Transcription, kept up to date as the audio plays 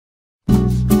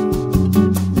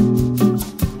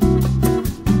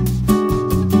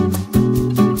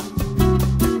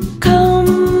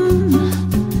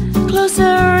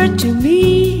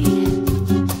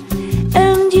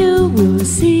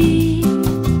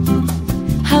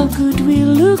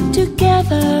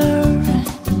forever,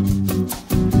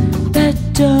 but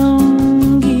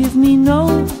don't give me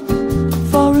no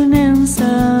foreign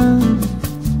answer.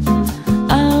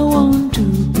 I want to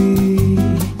be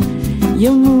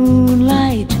your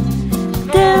moonlight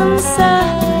dancer.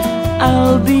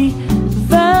 I'll be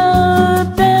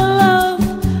the belle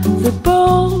of the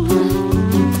ball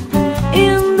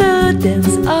in the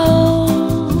dance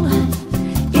hall.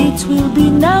 It will be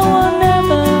now or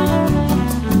never,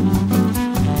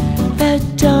 but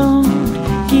don't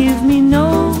give me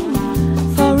no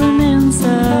foreign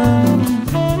answer.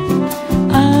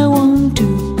 I want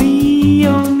to be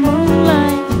your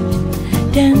moonlight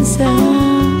dancer.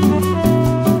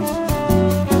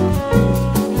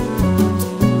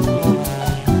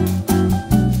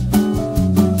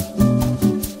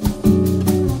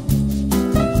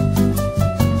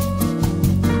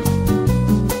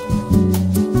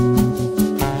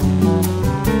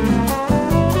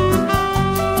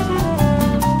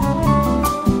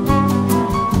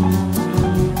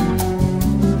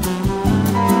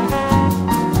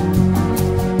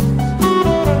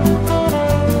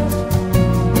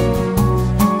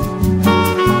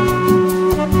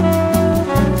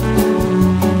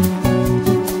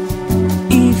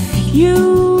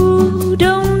 You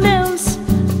don't dance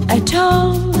at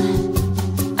all,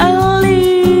 I'll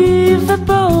leave the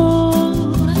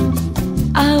ball.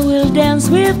 I will dance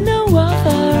with no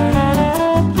other.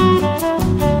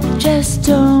 Just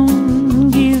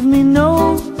don't give me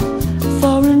no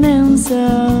foreign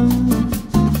answer.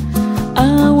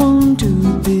 I want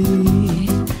to be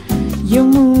your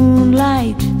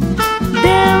moonlight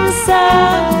dancer.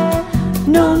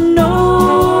 No,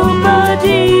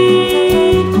 nobody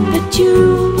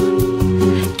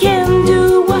you can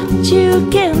do what you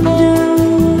can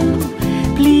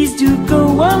do. Please do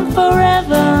go on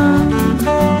forever,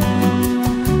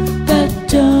 but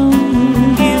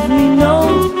don't give me no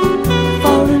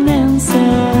foreign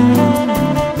answer.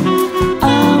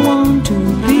 I want to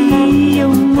be your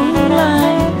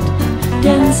moonlight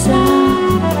dancer,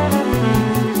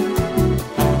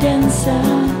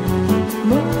 dancer.